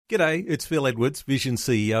G'day, it's Phil Edwards, Vision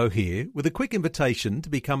CEO here, with a quick invitation to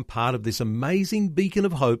become part of this amazing beacon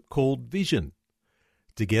of hope called Vision.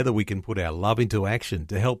 Together we can put our love into action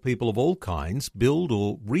to help people of all kinds build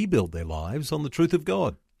or rebuild their lives on the truth of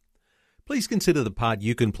God. Please consider the part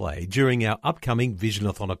you can play during our upcoming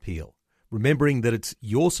Visionathon appeal, remembering that it's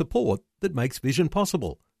your support that makes Vision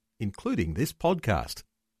possible, including this podcast.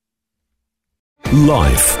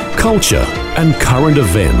 Life, culture, and current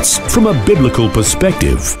events from a biblical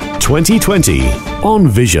perspective. 2020 on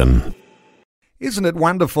Vision. Isn't it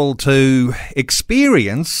wonderful to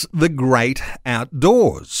experience the great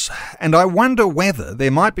outdoors? And I wonder whether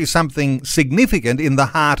there might be something significant in the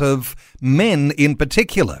heart of men in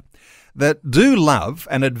particular that do love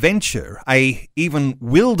an adventure, a even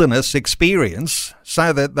wilderness experience,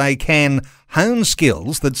 so that they can hone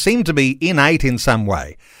skills that seem to be innate in some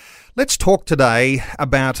way. Let's talk today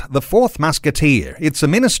about the Fourth Musketeer. It's a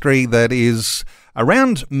ministry that is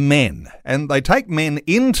around men, and they take men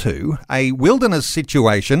into a wilderness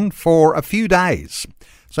situation for a few days.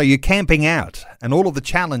 So you're camping out, and all of the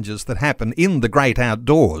challenges that happen in the great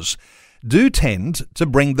outdoors do tend to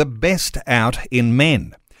bring the best out in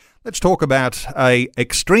men. Let's talk about an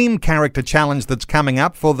extreme character challenge that's coming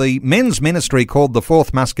up for the men's ministry called the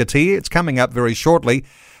Fourth Musketeer. It's coming up very shortly.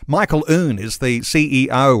 Michael Oon is the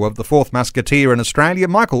CEO of the Fourth Musketeer in Australia.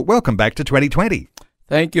 Michael, welcome back to 2020.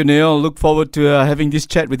 Thank you, Neil. Look forward to having this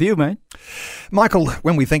chat with you, mate. Michael,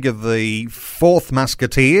 when we think of the Fourth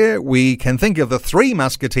Musketeer, we can think of the Three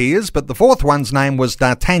Musketeers, but the fourth one's name was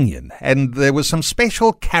D'Artagnan, and there was some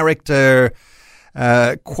special character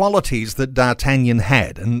qualities that D'Artagnan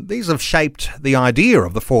had, and these have shaped the idea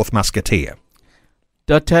of the Fourth Musketeer.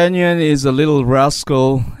 D'Artagnan is a little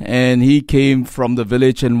rascal, and he came from the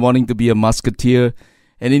village and wanting to be a musketeer.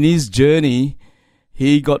 And in his journey,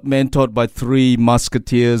 he got mentored by three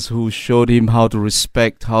musketeers who showed him how to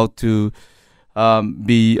respect, how to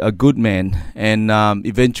be a good man. And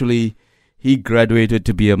eventually, he graduated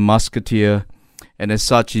to be a musketeer, and as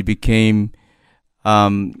such, he became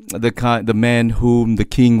the man whom the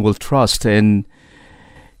king will trust. And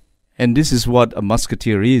this is what a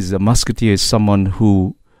musketeer is. A musketeer is someone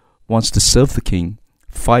who wants to serve the king,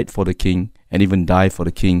 fight for the king, and even die for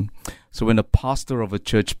the king. So when a pastor of a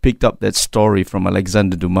church picked up that story from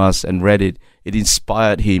Alexander Dumas and read it, it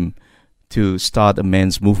inspired him to start a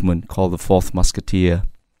men's movement called the Fourth Musketeer.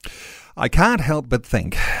 I can't help but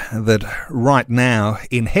think that right now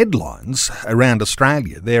in headlines around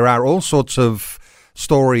Australia, there are all sorts of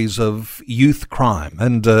stories of youth crime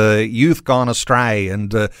and youth gone astray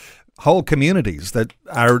and whole communities that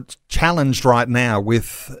are challenged right now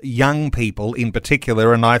with young people in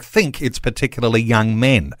particular, and I think it's particularly young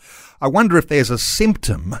men. I wonder if there's a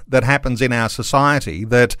symptom that happens in our society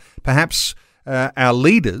that perhaps our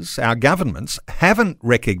leaders, our governments, haven't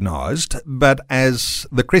recognised, but as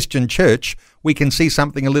the Christian church, we can see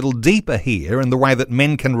something a little deeper here in the way that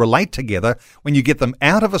men can relate together when you get them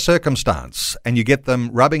out of a circumstance and you get them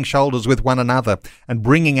rubbing shoulders with one another and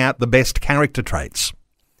bringing out the best character traits.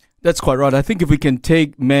 That's quite right. I think if we can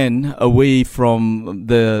take men away from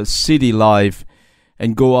the city life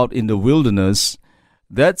and go out in the wilderness,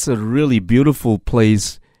 that's a really beautiful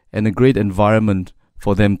place and a great environment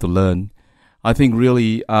for them to learn. I think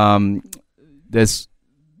really there are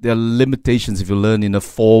limitations if you learn in a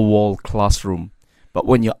four-wall classroom. But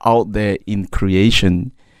when you're out there in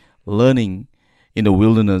creation, learning in the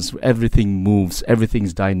wilderness, everything moves,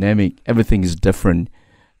 everything's dynamic, everything is different.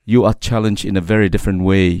 You are challenged in a very different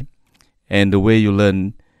way. And the way you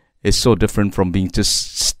learn is so different from being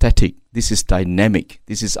just static. This is dynamic.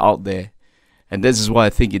 This is out there. And this is why I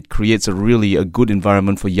think it creates a good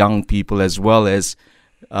environment for young people as well as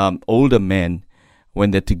older men.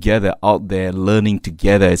 When they're together out there learning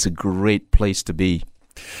together, it's a great place to be.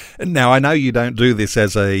 Now, I know you don't do this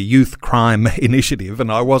as a youth crime initiative,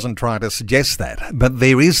 and I wasn't trying to suggest that, but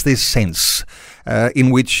there is this sense in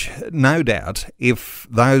which, no doubt, if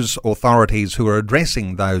those authorities who are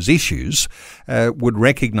addressing those issues would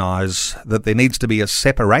recognise that there needs to be a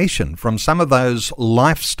separation from some of those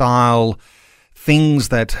lifestyle things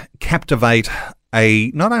that captivate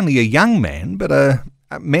not only a young man, but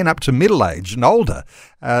men up to middle age and older,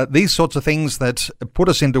 these sorts of things that put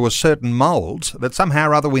us into a certain mould, that somehow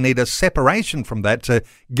or other we need a separation from that to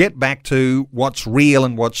get back to what's real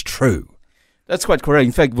and what's true. That's quite correct.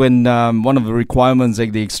 In fact, when one of the requirements,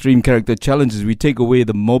 like the extreme character challenges, we take away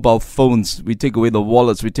the mobile phones, we take away the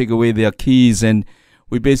wallets, we take away their keys, and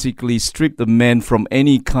we basically strip the men from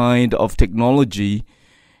any kind of technology.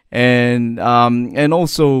 And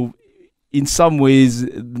also, in some ways,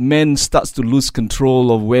 men starts to lose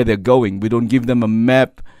control of where they're going. We don't give them a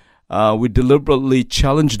map. We deliberately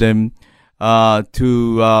challenge them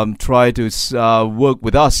to try to work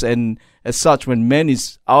with us. And as such, when man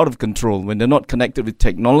is out of control, when they're not connected with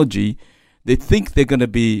technology, they think they're going to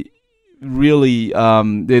be really,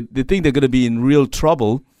 they think they're going to be in real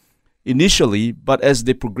trouble initially, but as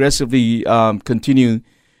they progressively continue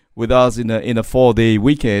with us in a 4-day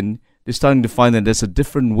weekend, they're starting to find that there's a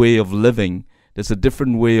different way of living. There's a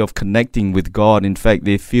different way of connecting with God. In fact,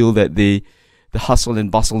 they feel that the hustle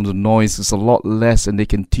and bustle, the noise is a lot less, and they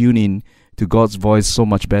can tune in to God's voice so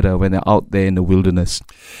much better when they're out there in the wilderness.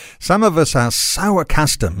 Some of us are so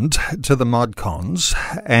accustomed to the mod cons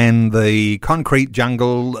and the concrete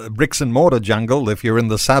jungle, bricks and mortar jungle if you're in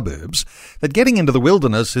the suburbs, that getting into the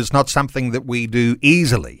wilderness is not something that we do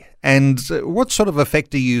easily. And what sort of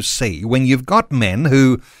effect do you see when you've got men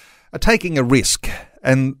who are taking a risk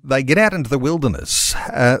and they get out into the wilderness,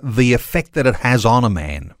 the effect that it has on a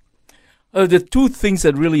man? The two things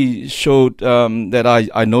that really showed that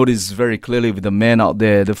I noticed very clearly with the men out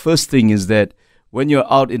there. The first thing is that when you're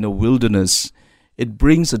out in the wilderness, it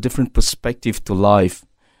brings a different perspective to life.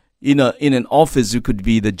 In an office, you could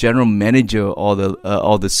be the general manager or the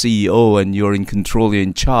CEO, and you're in control, you're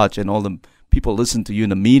in charge, and all the people listen to you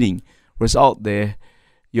in a meeting. Whereas out there,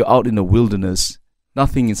 you're out in the wilderness.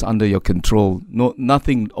 Nothing is under your control.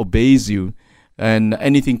 Nothing obeys you, and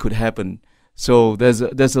anything could happen. So there's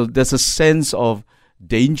a sense of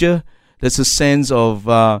danger. There's a sense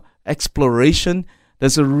of exploration.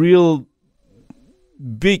 There's a real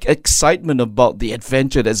big excitement about the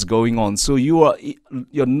adventure that's going on. So you're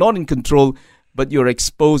not in control, but you're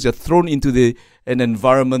exposed. You're thrown into an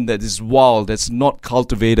environment that is wild, that's not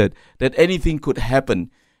cultivated, that anything could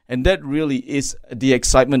happen, and that really is the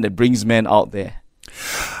excitement that brings men out there.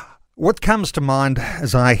 What comes to mind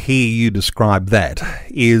as I hear you describe that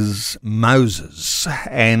is Moses.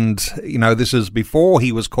 And, this is before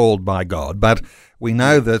he was called by God, but we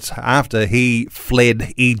know that after he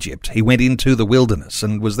fled Egypt, he went into the wilderness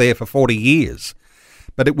and was there for 40 years.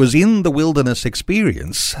 But it was in the wilderness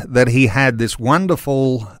experience that he had this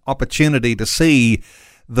wonderful opportunity to see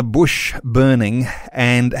the bush burning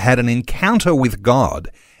and had an encounter with God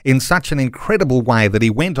in such an incredible way that he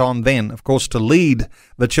went on then, of course, to lead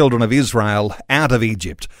the children of Israel out of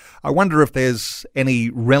Egypt. I wonder if there's any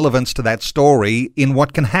relevance to that story in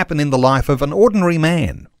what can happen in the life of an ordinary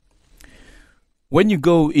man. When you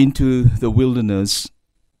go into the wilderness,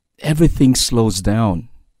 everything slows down.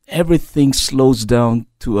 Everything slows down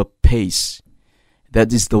to a pace.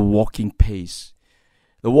 That is the walking pace.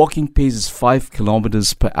 The walking pace is 5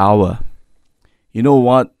 kilometers per hour. You know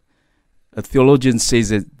what? A theologian says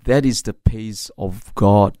that is the pace of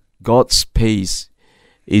God. God's pace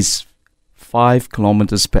is 5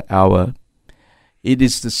 kilometers per hour. It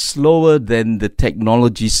is slower than the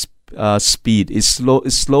technology speed. It's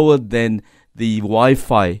slower than the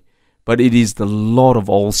Wi-Fi, but it is the Lord of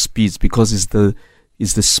all speeds, because it's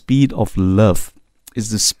the speed of love.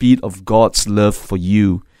 It's the speed of God's love for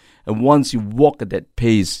you. And once you walk at that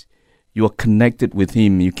pace, you are connected with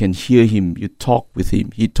Him. You can hear Him. You talk with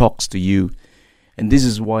Him. He talks to you. And this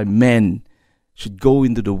is why men should go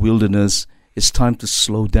into the wilderness. It's time to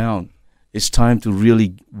slow down. It's time to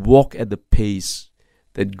really walk at the pace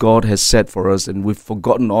that God has set for us. And we've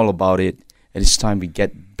forgotten all about it. And it's time we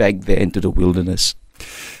get back there into the wilderness.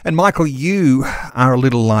 And Michael, you are a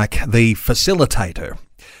little like the facilitator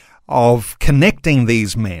of connecting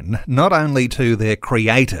these men not only to their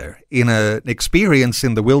Creator in an experience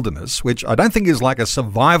in the wilderness, which I don't think is like a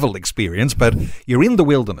survival experience, but you're in the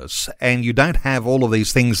wilderness and you don't have all of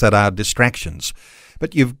these things that are distractions.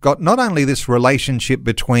 But you've got not only this relationship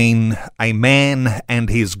between a man and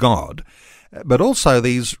his God, but also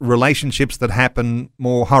these relationships that happen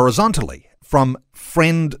more horizontally, from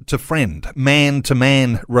friend to friend, man to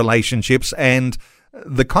man relationships, and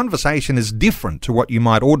the conversation is different to what you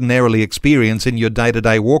might ordinarily experience in your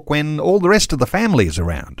day-to-day walk when all the rest of the family is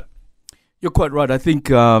around. You're quite right. I think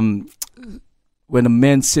when a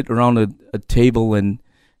man sit around a table and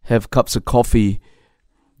have cups of coffee,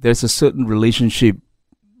 there's a certain relationship,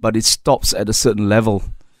 but it stops at a certain level.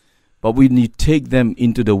 But when you take them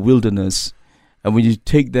into the wilderness, and when you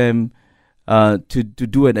take them to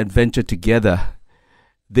do an adventure together,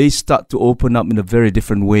 they start to open up in a very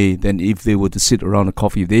different way than if they were to sit around a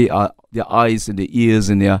coffee. Their eyes and their ears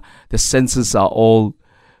and their senses are all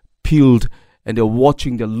peeled, and they're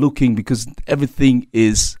watching, they're looking, because everything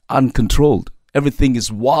is uncontrolled. Everything is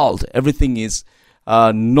wild. Everything is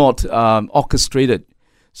not orchestrated.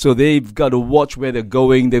 So they've got to watch where they're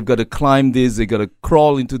going. They've got to climb this. They've got to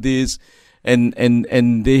crawl into this, and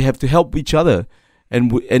they have to help each other.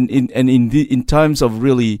 And in times of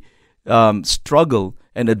really struggle,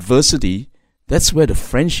 and adversity, that's where the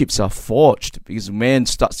friendships are forged, because man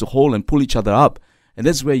starts to hold and pull each other up. And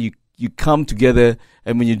that's where you come together,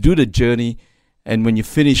 and when you do the journey, and when you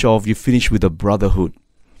finish off, you finish with a brotherhood.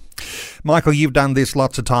 Michael, you've done this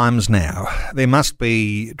lots of times now. There must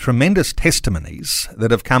be tremendous testimonies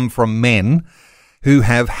that have come from men who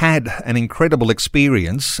have had an incredible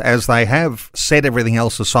experience as they have set everything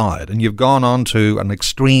else aside, and you've gone on to an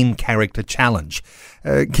extreme character challenge.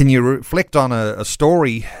 Can you reflect on a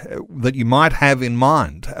story that you might have in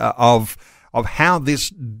mind of how this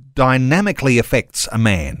dynamically affects a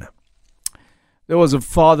man? There was a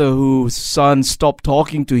father whose son stopped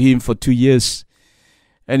talking to him for 2 years.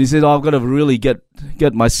 And he said, I've got to really get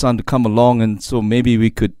my son to come along, and so maybe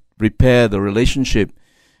we could repair the relationship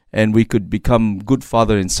and we could become good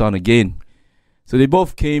father and son again. So they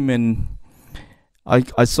both came, and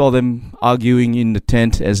I saw them arguing in the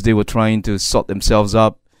tent as they were trying to sort themselves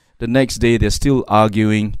up. The next day, they're still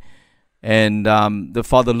arguing. And the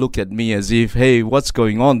father looked at me as if, hey, what's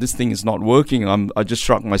going on? This thing is not working. I just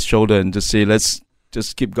shrugged my shoulder and just say, let's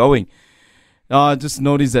just keep going. I just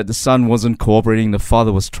noticed that the son wasn't cooperating. The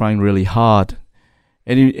father was trying really hard.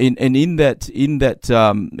 And in that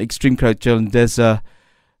extreme character challenge, there's a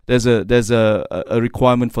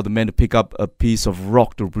requirement for the man to pick up a piece of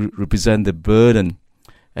rock to represent the burden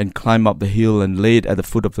and climb up the hill and lay it at the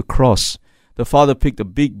foot of the cross. The father picked a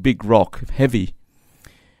big rock, heavy.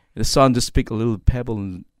 The son just picked a little pebble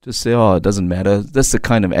and just say, oh, it doesn't matter. That's the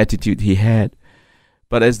kind of attitude he had.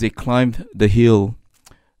 But as they climbed the hill,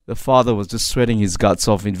 the father was just sweating his guts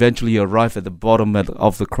off. Eventually he arrived at the bottom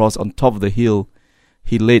of the cross on top of the hill.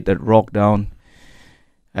 He laid that rock down,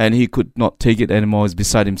 and he could not take it anymore. He was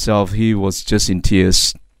beside himself. He was just in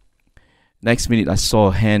tears. Next minute, I saw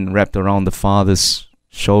a hand wrapped around the father's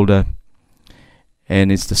shoulder,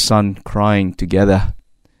 and it's the son crying together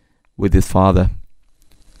with his father.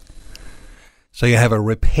 So you have a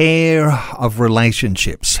repair of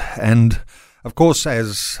relationships. And of course,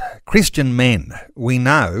 as Christian men, we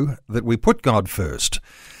know that we put God first.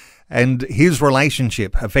 And his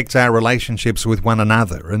relationship affects our relationships with one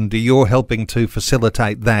another. And you're helping to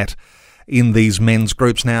facilitate that in these men's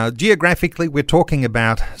groups. Now, geographically, we're talking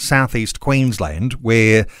about southeast Queensland,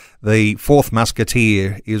 where the Fourth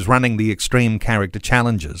Musketeer is running the extreme character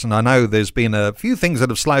challenges. And I know there's been a few things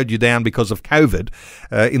that have slowed you down because of COVID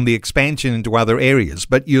in the expansion into other areas,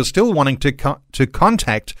 but you're still wanting to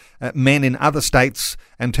contact men in other states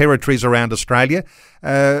and territories around Australia.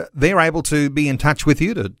 They're able to be in touch with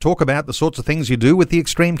you to talk about the sorts of things you do with the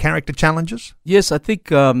extreme character challenges? Yes, I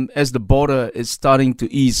think as the border is starting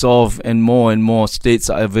to ease off and more states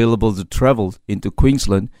are available to travel into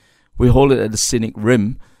Queensland, we hold it at the Scenic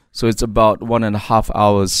Rim. So it's about 1.5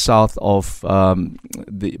 hours south of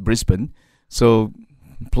the Brisbane. So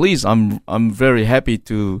please, I'm very happy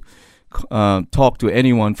to talk to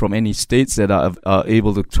anyone from any states that are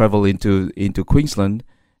able to travel into Queensland.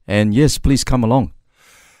 And yes, please come along.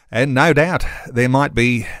 And no doubt there might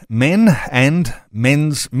be men and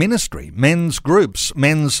men's ministry, men's groups,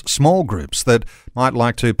 men's small groups that might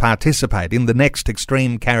like to participate in the next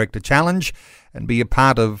Extreme Character Challenge and be a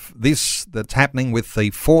part of this that's happening with the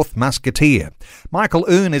Fourth Musketeer. Michael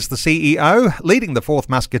Oon is the CEO, leading the Fourth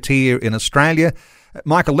Musketeer in Australia.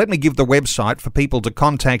 Michael, let me give the website for people to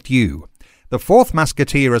contact you. The Fourth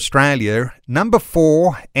Musketeer Australia,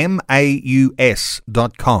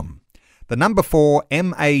 4maus.com. The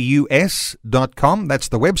 4maus.com, that's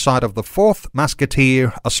the website of the Fourth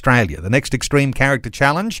Musketeer Australia. The next Extreme Character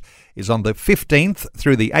Challenge is on the 15th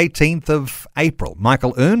through the 18th of April.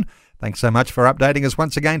 Michael Oon, thanks so much for updating us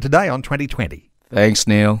once again today on 2020. Thanks,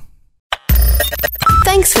 Neil.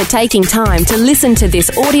 Thanks for taking time to listen to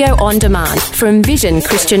this audio on demand from Vision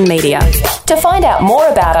Christian Media. To find out more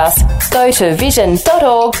about us, go to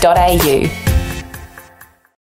vision.org.au.